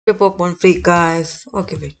Pokemon free, guys.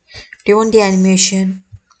 Okay, wait. Do you want the animation?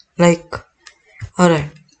 Like,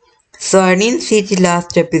 alright. So I didn't see the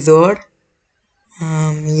last episode.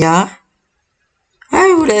 Yeah.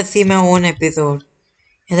 I would have seen my own episode.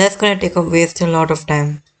 And that's gonna take a waste a lot of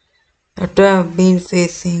time. After I've been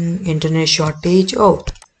facing internet shortage. Oh,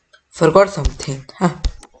 forgot something. Huh.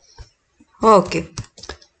 Okay.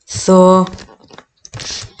 So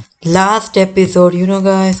last episode,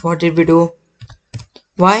 guys, what did we do?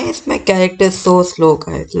 Why is my character so slow,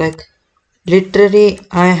 guys? Like, literally,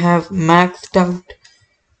 I have maxed out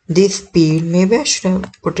this speed. Maybe I should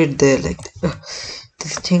have put it there like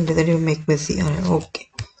this thing doesn't even make me see. Alright, okay.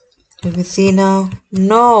 Let me see now.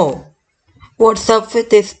 No! What's up with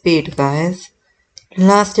this speed, guys?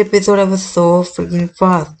 Last episode I was so freaking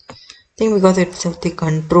fast. I think because it's of the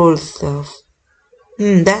control stuff.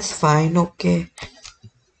 That's fine, okay.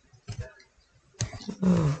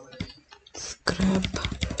 Oh, scrap.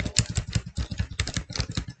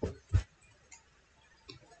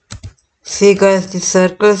 See guys, the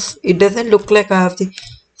circles, it doesn't look like I have the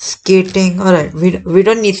skating. Alright, we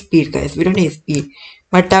don't need speed, guys. We don't need speed.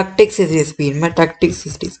 My tactics is the speed. My tactics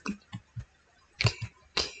is the speed.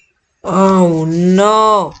 Okay. Oh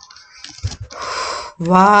no!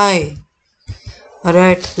 Why?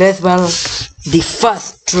 Alright, let's battle the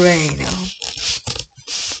first trainer.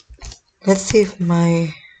 Let's see if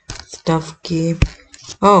my stuff came.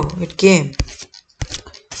 Oh, it came.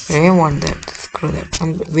 I didn't want that. Screw that.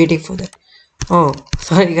 I'm waiting for that. Oh,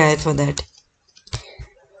 sorry guys for that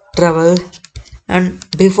trouble. And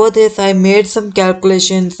before this, I made some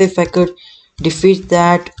calculations if I could defeat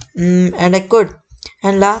that, and I could.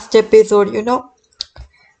 And last episode,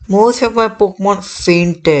 most of my Pokemon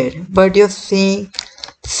fainted, but you're seeing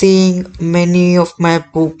many of my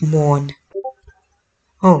Pokemon.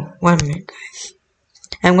 Oh, 1 minute, guys.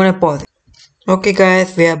 I'm gonna pause. Okay,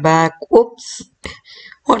 guys, we are back. Oops.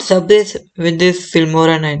 What's up with this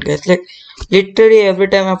Filmora night, guys? Like, literally every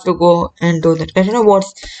time I have to go and do that. I don't know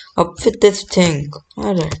what's up with this thing.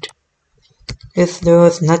 Alright. Yes, there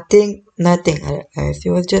was nothing. Alright, guys.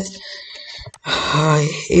 It was just. I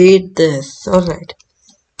hate this. Alright.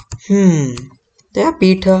 Did I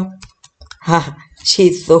beat her? Ha,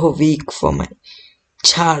 she's so weak for my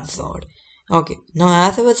Charizard. Okay, now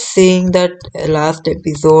as I was saying that last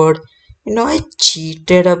episode, I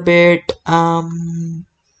cheated a bit.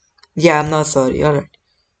 Yeah, I'm not sorry. Alright.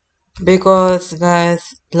 Because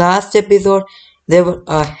guys, last episode there were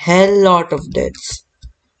a hell lot of deaths.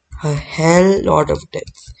 A hell lot of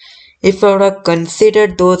deaths. If I would have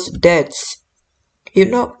considered those deaths,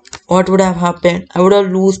 what would have happened? I would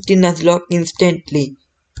have lost the Nuzlocke instantly.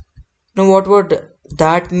 Now what would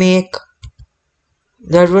that make?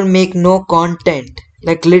 That would make no content.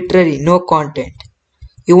 Like literally no content.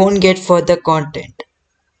 You won't get further content.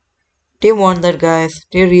 Do you want that, guys?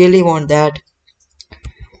 Do you really want that?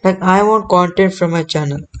 Like, I want content from my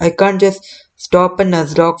channel. I can't just stop a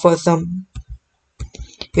Nuzlocke for some.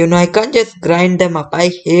 I can't just grind them up.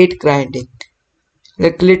 I hate grinding.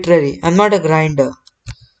 Like literally, I'm not a grinder.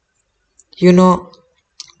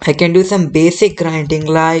 I can do some basic grinding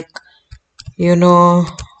like,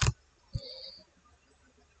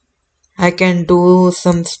 I can do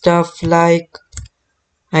some stuff like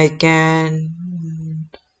I can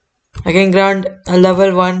grind a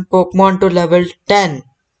level 1 Pokemon to level 10.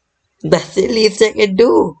 That's the least I can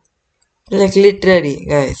do. Like literally,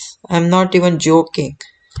 guys. I'm not even joking.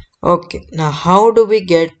 Okay, now how do we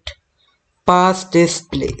get past this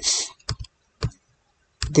place?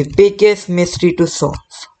 The biggest mystery to solve.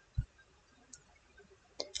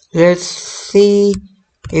 Let's see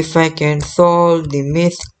if I can solve the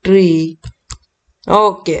mystery.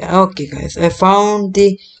 Okay, guys. I found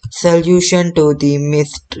the solution to the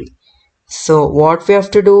mystery. So what we have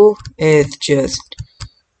to do is just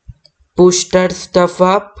push that stuff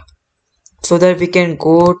up so that we can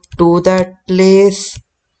go to that place.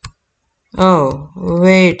 Oh,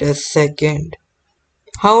 wait a second.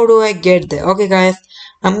 How do I get there? Okay, guys,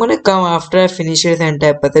 I'm gonna come after I finish this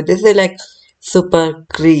entire episode. This is like super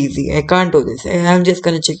crazy. I can't do this. I'm just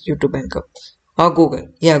gonna check YouTube and come. Or Google.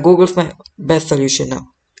 Yeah, Google's my best solution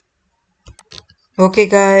now. Okay,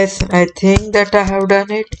 guys, I think that I have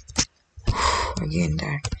done it. Again,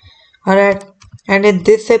 that. Alright, and in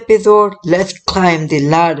this episode, let's climb the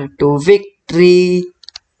ladder to victory.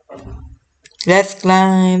 Let's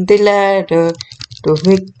climb the ladder to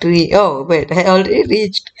victory. Oh, wait, I already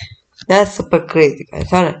reached. That's super crazy,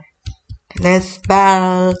 guys. Alright. Let's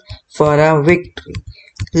battle for a victory.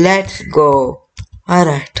 Let's go.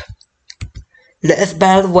 Alright. Let's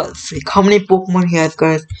battle Wolf Freak. How many Pokemon he has,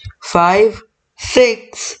 guys? 5,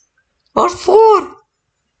 6, or 4?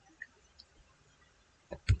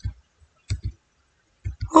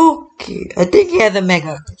 Okay, I think he has a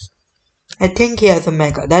mega. I think he has a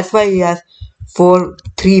mega. That's why he has 3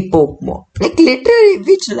 Pokemon. Like literally,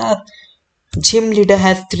 which last gym leader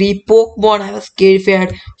has 3 Pokemon? I was scared if he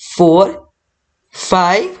had 4,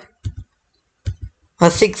 5, or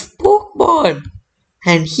 6 Pokemon.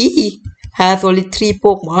 And he has only 3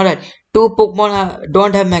 Pokemon. Alright, 2 Pokemon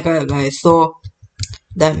don't have mega, guys. So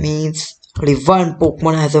that means only 1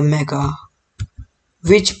 Pokemon has a mega.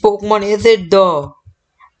 Which Pokemon is it though?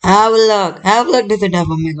 Avalok. Avalok doesn't have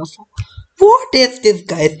a mega form. What is this,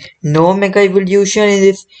 guys? No mega evolution in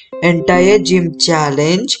this entire gym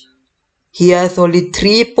challenge. He has only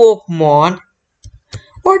 3 Pokemon.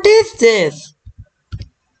 What is this?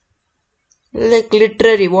 Like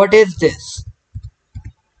literally, what is this?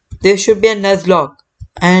 There should be a Nuzlocke.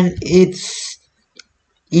 And it's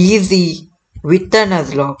easy with the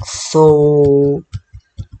Nuzlocke. So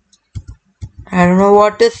I don't know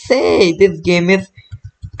what to say. This game is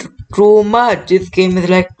too much. This game is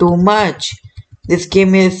like too much. This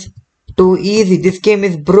game is too easy. This game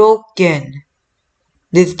is broken.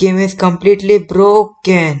 This game is completely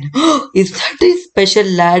broken. Is that a special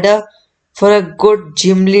ladder for a good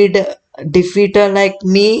gym leader defeater like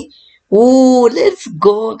me? Ooh, let's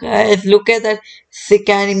go, guys. Look at that sick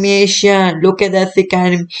animation. Look at that sick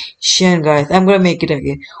animation, guys. I'm gonna make it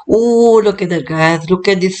again. Ooh, look at that, guys. Look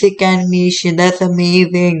at this sick animation. That's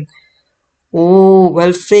amazing. Oh,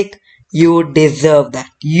 well, Frick, you deserve that.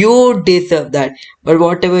 You deserve that. But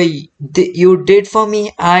whatever you did for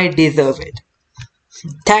me, I deserve it.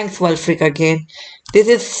 Thanks, Wolfric, again. This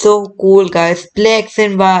is so cool, guys. Play X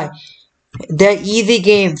and Y. They're easy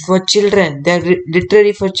games for children. They're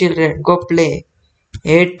literally for children. Go play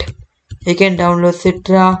it. You can download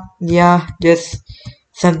Citra. Yeah, just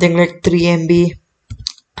something like 3 MB.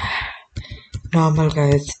 Normal,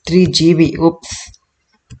 guys. 3 GB. Oops.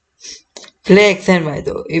 Play X and Y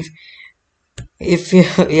though. If you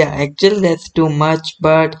yeah, actually that's too much,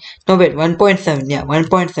 but no, wait, 1.7, yeah,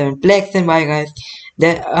 1.7. Play X and Y, guys.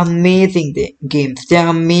 They're amazing games. They're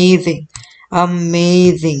amazing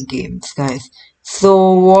games, guys.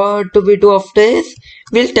 So what do we do after this?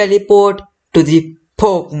 We'll teleport to the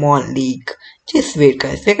Pokemon League. Just wait,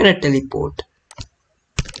 guys. We're gonna teleport.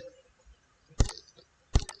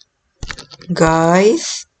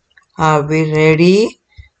 Guys, are we ready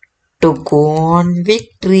to go on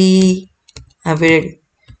victory? Are we ready?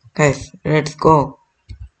 Guys, let's go.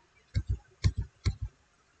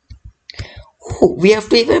 Oh, we have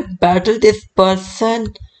to even battle this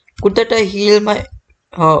person. Could that I heal my...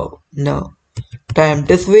 Oh, no. Time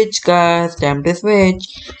to switch, guys. Time to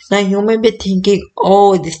switch. Now you might be thinking,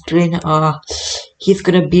 oh, this trainer, he's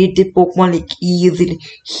gonna beat the Pokemon like easily.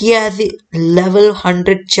 He has a level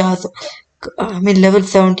 100 chance. I mean, level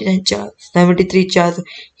 79 chance, 73 chance.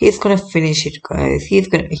 He's gonna finish it, guys. He's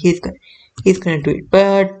gonna do it.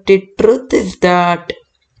 But the truth is that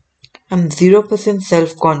I'm 0%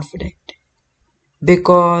 self-confident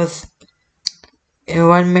because in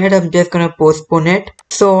 1 minute I'm just gonna postpone it.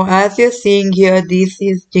 So as you're seeing here, this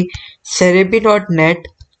is the Cerebi.net.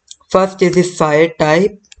 First is the fire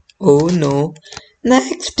type. Oh no.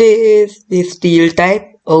 Next is the steel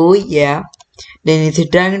type. Oh yeah. Then it's the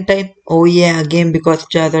dragon type. Oh yeah, again because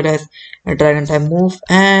Charizard has a dragon type move.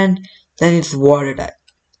 And then it's water type.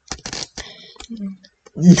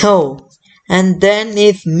 No. And then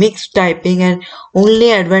it's mixed typing, and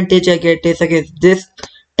only advantage I get is against this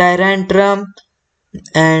Tyrantrum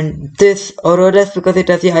and this Aurorus because it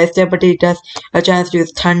has the ice type, but it has a chance to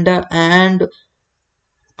use thunder and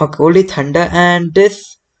okay, only thunder, and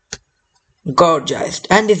this Gorgeist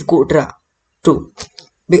and this Godra too.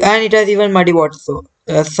 And it has even muddy water, so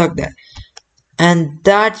suck that. And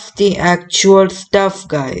that's the actual stuff,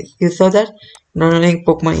 guys. You saw that? Downloading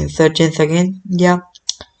Pokemon Insurgents again. Yeah.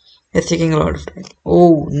 It's taking a lot of time.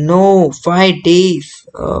 Oh no, 5 days.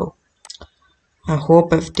 Oh, I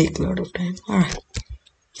hope I've taken a lot of time. Alright.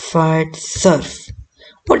 Fight Surf.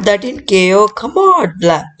 What, that didn't KO? Come on,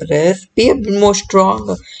 Lapras. Be a bit more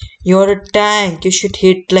stronger. You're a tank. You should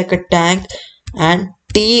hit like a tank and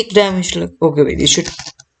take damage like... Okay, wait. You should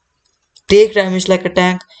take damage like a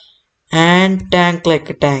tank and tank like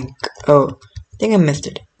a tank. Oh, I think I missed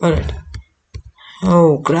it. Alright.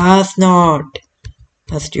 Oh, Grass Knot.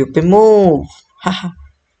 A stupid move. Haha.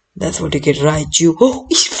 That's what you get, right? You. Oh,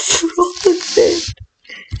 it froze it.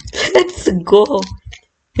 Let's go.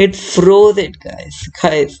 It froze it, guys.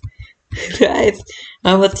 Guys.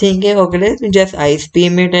 I was thinking, okay, let me just ice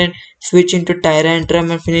beam it and switch into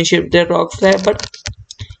Tyrantrum and finish it with the rock slide. But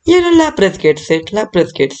you know, Lapras gets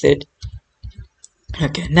it.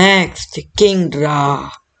 Okay, next,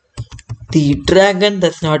 Kingdra. The dragon.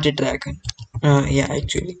 That's not a dragon. Yeah,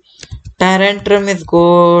 actually. Tyrantrum is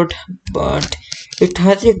good, but it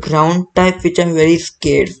has a ground type which I'm very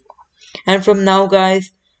scared for. And from now,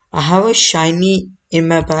 guys, I have a shiny in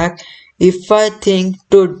my back. If I think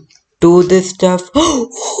to do this stuff,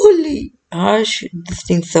 holy gosh, this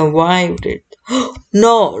thing survived it.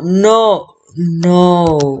 No, no,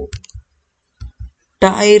 no.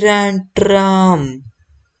 Tyrantrum.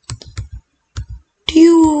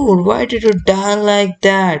 Dude, why did you die like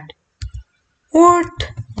that? What?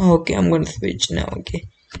 Okay, I'm gonna switch now, okay.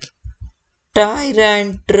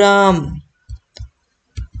 Tyrantrum.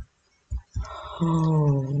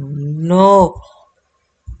 Oh no.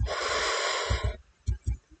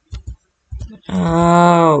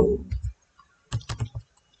 Oh.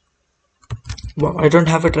 Wow, I don't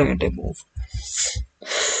have a Tyrantrum move.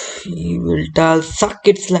 He will dull suck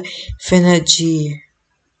its life energy.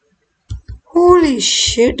 Holy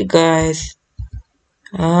shit, guys.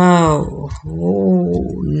 Oh,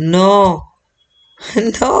 oh no.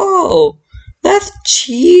 No. That's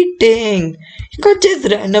cheating. You can't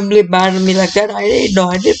just randomly ban me like that. I didn't know.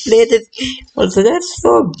 I didn't play this. Also, that's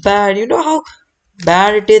so bad. You know how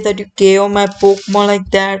bad it is that you KO my Pokemon like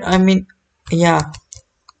that? I mean, yeah.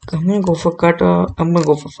 I'm gonna go for cut or I'm gonna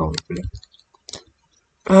go for foul play.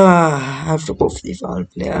 I have to go for the foul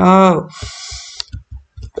play. Oh.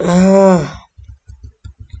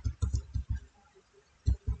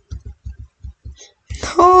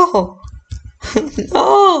 No.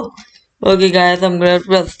 No. Okay, guys, I'm gonna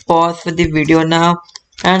press pause for the video now.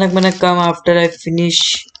 And I'm gonna come after I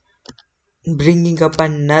finish bringing up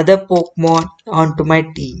another Pokemon onto my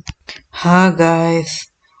team. Hi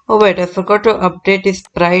guys. Oh wait, I forgot to update the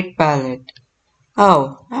sprite palette.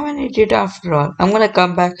 Oh, I'm an idiot after all. I'm gonna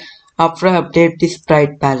come back after I update the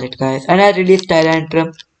sprite palette, guys. And I release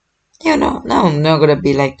Tyrantrum. You know, now I'm not gonna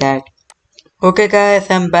be like that. Okay guys,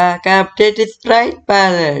 I'm back. I updated sprite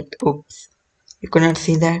palette. Oops. You could not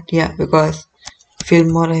see that? Yeah, because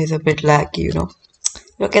Filmora is a bit laggy, you know.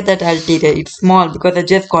 Look at that Altira. It's small because I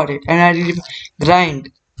just got it and I did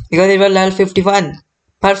grind because it was level 51.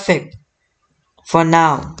 Perfect for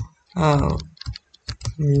now. Oh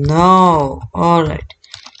no. Alright.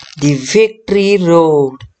 The victory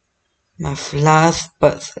road. My last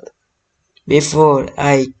puzzle before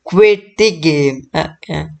I quit the game.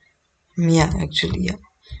 Yeah, actually, yeah.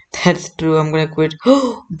 That's true. I'm gonna quit.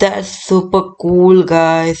 Oh, that's super cool,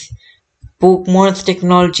 guys. Pokemon's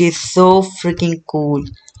technology is so freaking cool.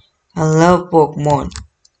 I love Pokemon.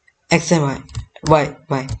 X and Y.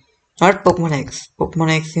 Why? Not Pokemon X. Pokemon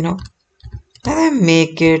X, you know. Let me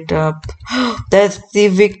make it up. That's the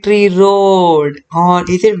Victory Road. Or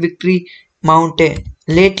is it Victory Mountain?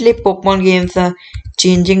 Lately, Pokemon games are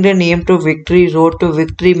changing the name to Victory Road to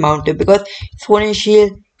Victory Mountain because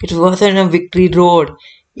Exponential, it wasn't a Victory Road.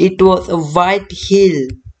 It was a White Hill.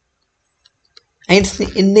 And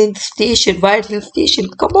in the station, White Hill Station.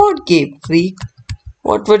 Come on, Game Freak.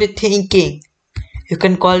 What were you thinking? You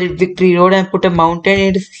can call it Victory Road and put a mountain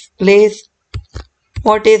in its place.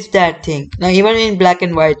 What is that thing? Now, even in black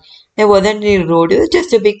and white, there wasn't any road. It was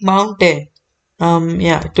just a big mountain.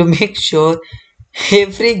 Yeah. To make sure,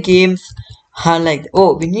 every games are like,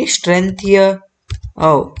 oh, we need strength here.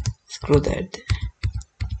 Oh, screw that.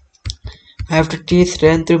 I have to teach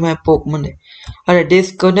strength through my Pokemon. Alright, this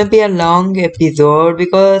is gonna be a long episode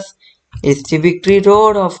because it's the Victory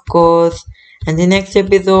Road, of course. And the next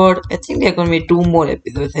episode, I think there are gonna be 2 more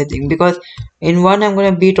episodes, I think. Because in one, I'm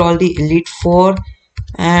gonna beat all the Elite Four.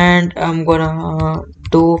 And I'm gonna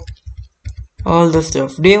do all the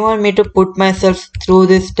stuff. Do you want me to put myself through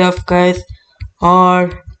this stuff, guys? Or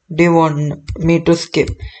do you want me to skip?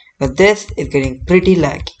 But this is getting pretty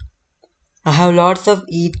laggy. I have lots of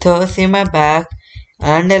ethers in my bag,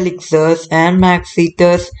 and elixirs, and max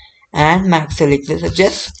ethers, and max elixirs.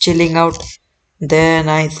 Just chilling out there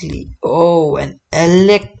nicely. Oh, an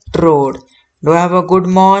electrode. Do I have a good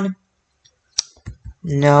mon?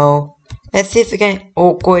 No. Let's see if we can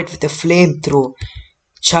go it with a flamethrower.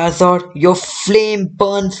 Charizard, your flame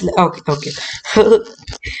burns. Okay.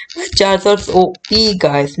 My Charizard's OP,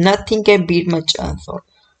 guys. Nothing can beat my Charizard.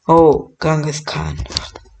 Oh, Genghis Khan.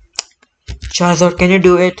 Charizard, can you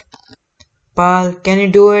do it? Pal, can you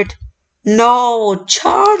do it? No,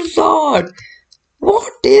 Charizard.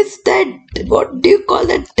 What is that? What do you call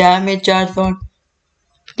that damage, Charizard?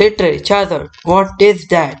 Literally, Charizard. What is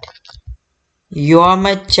that? You are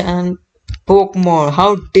my Pokemon.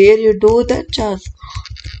 How dare you do that, Charizard?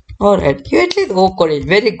 Alright, you at least courage.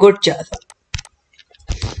 Very good, Charizard.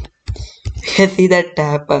 You can see that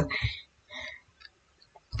tapper.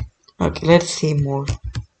 Okay, let's see more.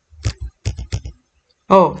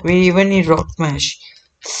 Oh, we even need Rock Smash.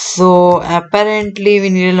 So apparently we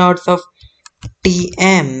need lots of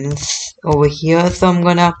TMs over here, so I'm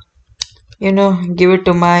gonna give it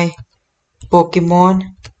to my Pokemon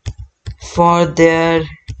for their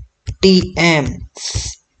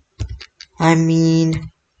TMs. I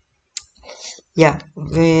mean, yeah,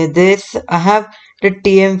 with this I have the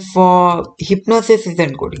TM for Hypnosis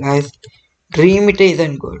isn't good, guys. Dream Eater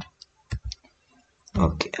isn't good.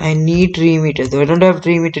 Okay, I need Dream Eater though. I don't have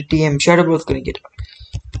Dream Eater TM. Shadow Ball's gonna get it.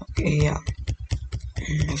 Okay, yeah.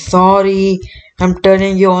 Sorry, I'm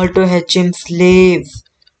turning you all to HM slaves.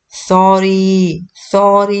 Sorry,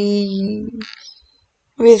 sorry.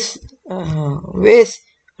 With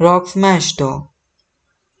Rock Smash though.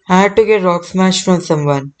 I had to get Rock Smash from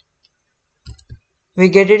someone. We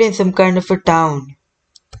get it in some kind of a town.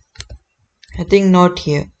 I think not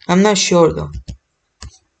here. I'm not sure though.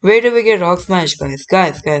 Where do we get Rock Smash, guys?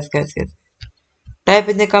 Guys. Type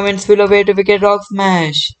in the comments below where do we get Rock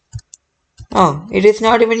Smash. Oh, it is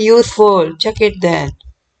not even useful. Check it then.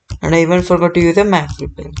 And I even forgot to use a max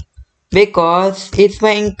repel. Because it's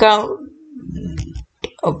my encounter.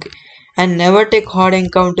 Okay. And never take hard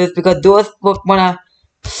encounters because those Pokemon are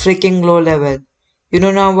freaking low level. You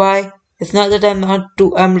don't know why? It's not that I'm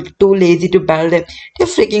too lazy to battle them. They're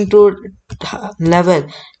freaking too level.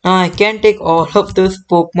 Now I can take all of those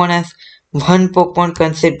Pokemon as one Pokemon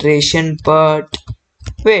consideration, but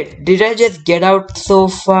wait, did I just get out so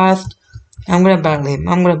fast? I'm gonna battle him.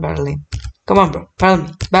 Come on, bro.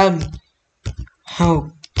 Battle me.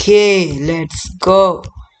 Okay, let's go.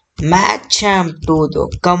 Machamp 2 though.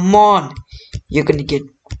 Come on. You're gonna get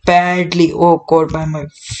badly caught by my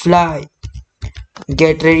fly.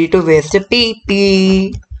 Get ready to waste a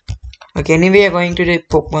pee. Okay, anyway, I'm going to the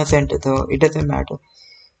Pokemon Center though. It doesn't matter.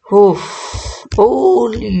 Oof.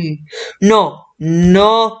 Holy. No.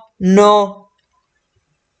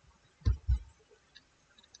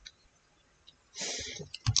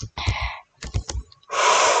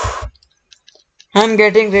 I'm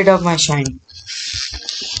getting rid of my shiny.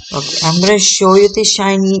 Okay, I'm gonna show you the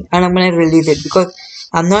shiny and I'm gonna release it because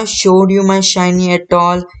I'm not showed you my shiny at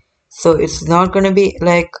all. So it's not gonna be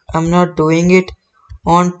like I'm not doing it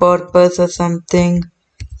on purpose or something.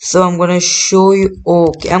 So I'm gonna show you.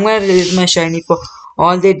 Okay, I'm gonna release my shiny for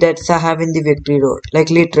all the deaths I have in the victory road. Like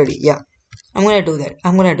literally, yeah. I'm gonna do that.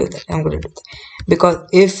 Because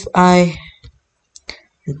if I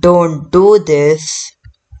don't do this,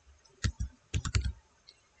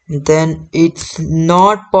 then it's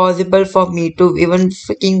not possible for me to even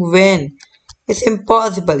freaking win. It's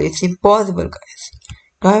impossible, guys.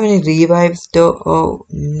 Do I have any revives though? Oh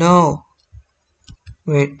no.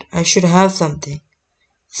 Wait, I should have something.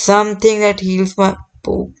 Something that heals my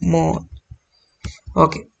Pokemon.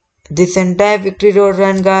 Okay. This entire victory road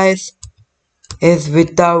run, guys, is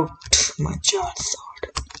without my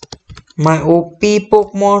Charizard. My OP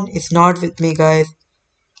Pokemon is not with me, guys.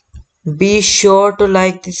 Be sure to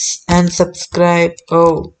like this and subscribe.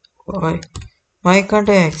 Oh, why can't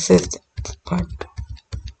I access that part?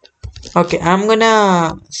 Okay, I'm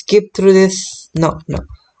gonna skip through this. No, I'm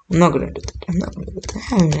not gonna do that.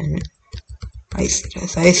 I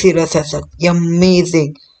see Russ has an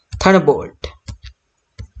amazing Thunderbolt.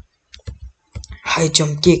 High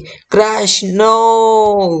jump kick. Crash,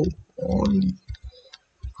 no!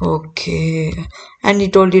 Okay, and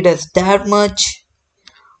it only does that much.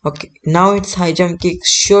 Okay, now its high jump kick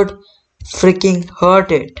should freaking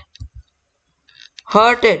hurt it.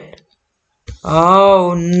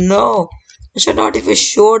 Oh no, I should not even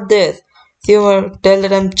show this. You will tell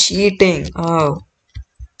that I'm cheating. Oh,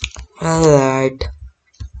 alright.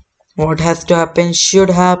 What has to happen should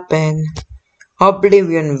happen.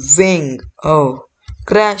 Oblivion Wing. Oh,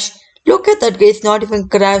 crash. Look at that guy, it's not even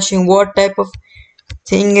crashing. What type of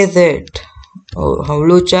thing is it? Oh,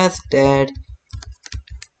 Howlucha's dead.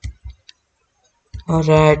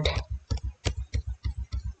 Alright.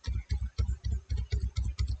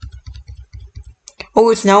 Oh,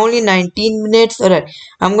 it's now only 19 minutes. Alright,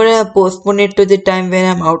 I'm gonna postpone it to the time when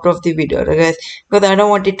I'm out of the video, guys, because I don't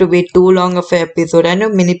want it to be too long of an episode. I know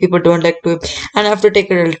many people don't like to, and I have to take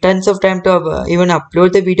tons of time to even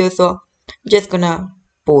upload the video, so I'm just gonna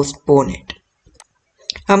postpone it.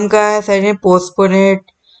 Guys, I didn't postpone it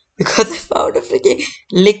because I found a freaking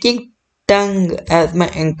licking tongue as my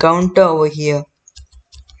encounter over here.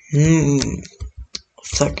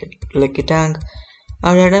 Suck it, licky tongue.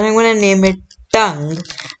 Alright, and I'm gonna name it tongue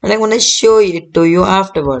and I'm gonna show it to you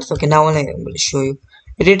afterwards. Okay, now I'm gonna show you.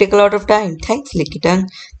 It did take a lot of time. Thanks, licky tongue.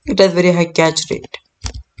 It has very high catch rate.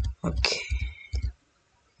 Okay.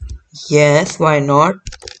 Yes, why not?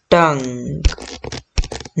 Tongue.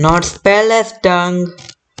 Not spelled as tongue,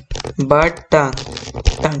 but tongue.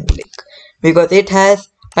 Tongue lick. Because it has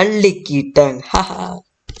A licky tongue. Haha.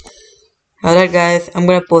 Alright guys, I'm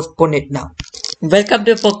gonna postpone it now. Welcome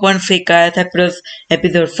to Pokemon Freak guys,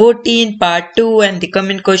 episode 14 part 2, and the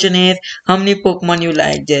comment question is how many Pokemon you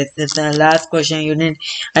like. This is the last question you need.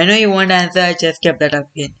 I know you want to answer, I just kept that up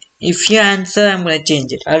again. If you answer, I'm gonna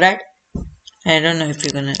change it, alright? I don't know if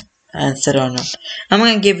you're gonna answer or not. I'm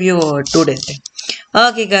gonna give you 2 days time.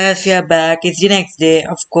 Okay guys, we are back. It's the next day,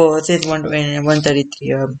 of course. It's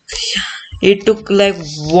 1:33. It took like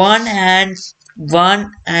 1 hour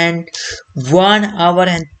and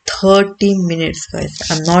 30 minutes, guys.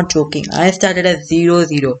 I'm not joking. I started at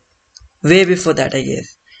 00. Way before that, I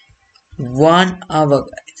guess. 1 hour,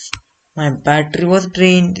 guys. My battery was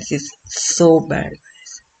drained. This is so bad,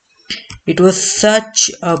 guys. It was such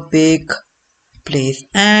a big place,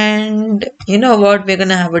 and you know what? We're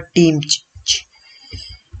gonna have a team change.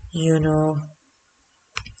 You know,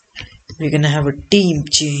 we're gonna have a team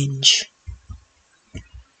change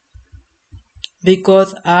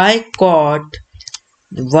because I caught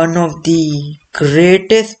one of the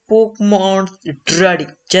greatest Pokemon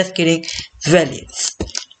Druddick. Just kidding. Valiance.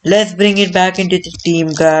 Let's bring it back into the team,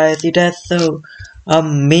 guys. It has so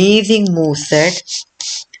amazing moveset,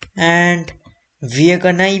 and we are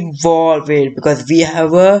gonna evolve it because we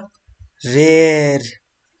have a rare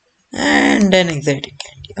and an exciting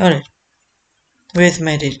candy. Alright. Where's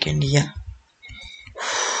my red candy? Yeah.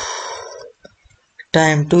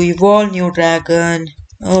 Time to evolve, new dragon.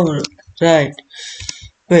 Oh, right.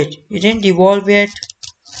 Wait, it didn't evolve yet?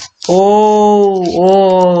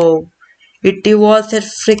 Oh. It evolves at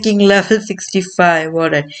freaking level 65.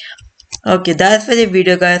 Alright. Okay, that's for the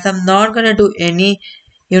video, guys. I'm not gonna do any,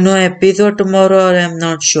 episode tomorrow, or I'm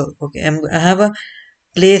not sure. Okay, I have a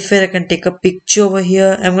place where I can take a picture over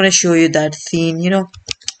here. I'm gonna show you that scene,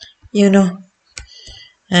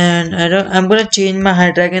 and I'm gonna change my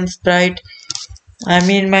Hydreigon sprite. I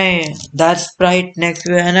mean that sprite next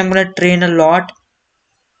to it, and I'm gonna train a lot.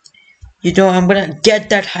 I'm gonna get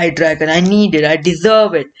that Hydreigon. I need it. I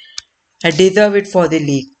deserve it. I deserve it for the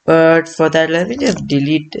league. But for that, let me just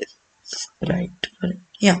delete this sprite.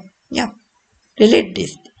 Yeah. Delete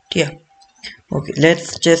this. Yeah. Okay,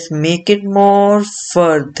 let's just make it more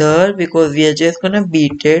further because we are just gonna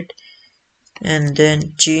beat it. And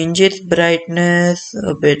then change its brightness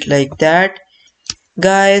a bit like that.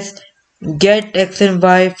 Guys, get X and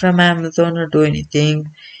Y from Amazon or do anything.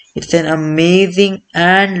 It's an amazing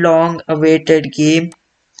and long awaited game.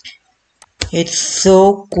 It's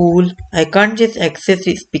so cool. I can't just access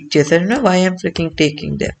these pictures. I don't know why I'm freaking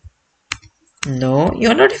taking them. No,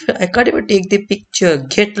 you're not even, I can't even take the picture.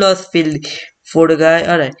 Get lost, Phil. Photo guy.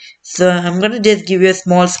 Alright. So I'm gonna just give you a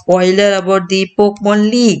small spoiler about the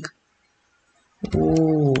Pokemon League.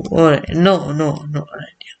 Ooh, alright. No.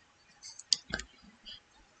 Alright.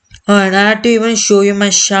 And I had to even show you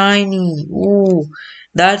my shiny. Ooh,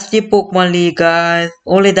 that's the Pokemon League, guys.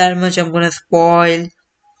 Only that much I'm gonna spoil.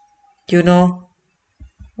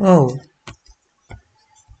 Oh,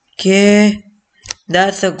 okay.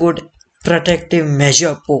 That's a good protective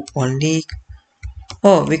measure, Pokemon League.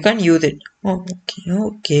 Oh, we can't use it. Oh,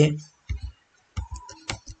 okay.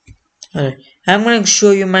 Alright, I'm gonna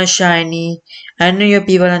show you my shiny. I know your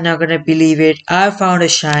people are not gonna believe it. I found a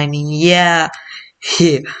shiny. Yeah.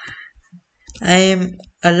 I am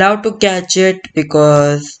allowed to catch it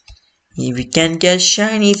because we can get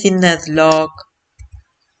shinies in Nuzlocke,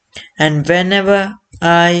 and whenever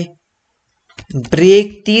I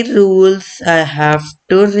break the rules, I have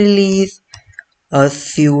to release a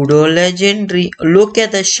pseudo legendary. Look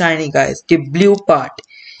at the shiny, guys, the blue part.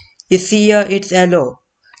 You see here, it's yellow,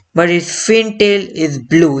 but its fin tail is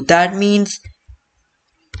blue. That means,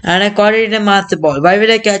 and I caught it in a master ball. Why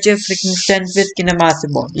will I catch a freaking Stunfisk in a master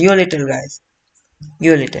ball? You little guys,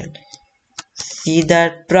 you little. See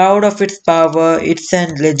that? Proud of its power. It's a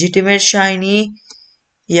legitimate shiny.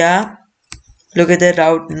 Yeah. Look at the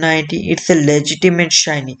Route 90. It's a legitimate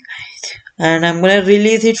shiny. And I'm gonna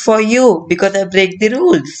release it for you because I break the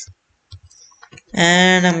rules.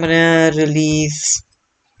 And I'm gonna release.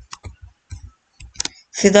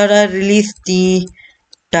 See that I released the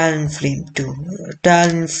Talonflame too.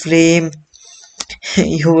 Talonflame.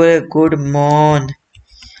 You were a good mon.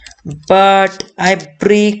 But I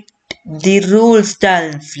break the rules,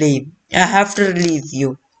 Talonflame. I have to release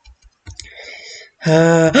you.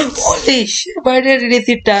 Holy shit, why did I release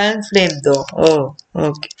the Talonflame though? Oh,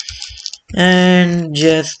 okay. And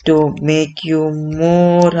just to make you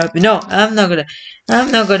more happy. No, I'm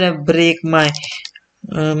not gonna break my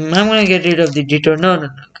I'm gonna get rid of the Ditto. No,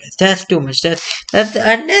 guys, that's too much. That's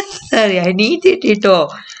unnecessary. I need the Ditto.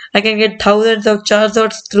 I can get thousands of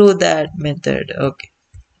Charizards through that method. Okay.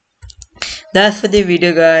 That's for the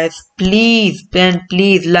video, guys. Please and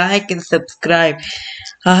please like and subscribe.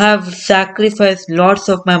 I have sacrificed lots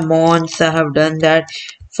of my mons. I have done that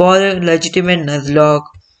for a legitimate Nuzlocke.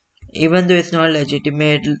 Even though it's not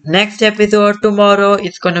legitimate. Next episode tomorrow,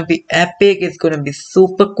 it's gonna be epic, it's gonna be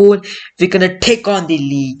super cool. We're gonna take on the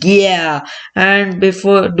league, yeah. And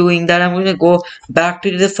before doing that, I'm gonna go back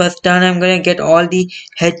to the first turn. I'm gonna get all the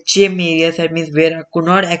HM areas, that means where I could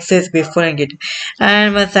not access before and get.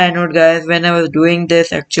 And one side note, guys, when I was doing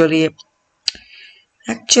this, actually,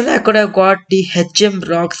 I could have got the HM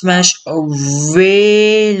Rock Smash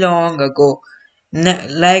way long ago.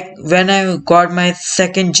 Like when I got my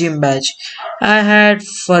second gym badge, I had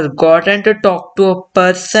forgotten to talk to a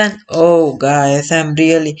person. Oh, guys, I'm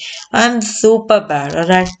super bad.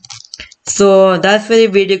 Alright. So that's for the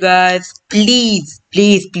video, guys. Please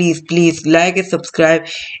like and subscribe.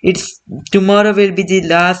 It's tomorrow will be the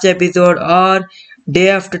last episode, or day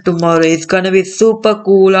after tomorrow. It's gonna be super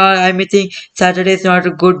cool. Or I may think Saturday is not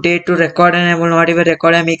a good day to record, and I will not even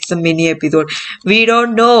record. I make some mini episode. We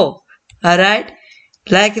don't know. Alright.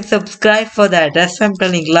 Like and subscribe for that. That's what I'm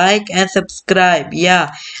telling. Like and subscribe. Yeah.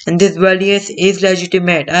 And this world is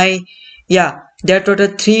legitimate. Yeah. There are total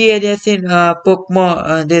three areas in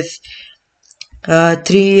Pokemon. This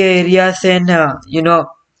three areas in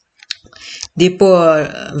the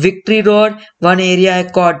Victory Road. One area I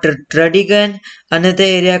caught Radigan, another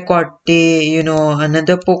area I caught the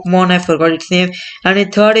another Pokemon, I forgot its name, and the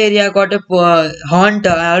third area I got a Haunter.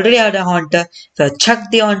 I already had a Haunter, so I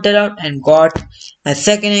chucked the Haunter out and got my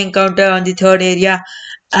second encounter on the third area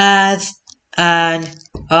as an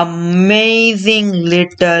amazing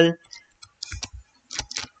little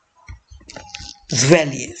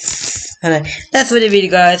Zvelius. Alright, that's for the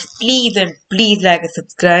video, guys. Please and please like and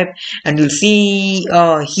subscribe, and you'll see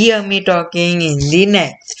or hear me talking in the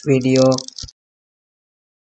next video.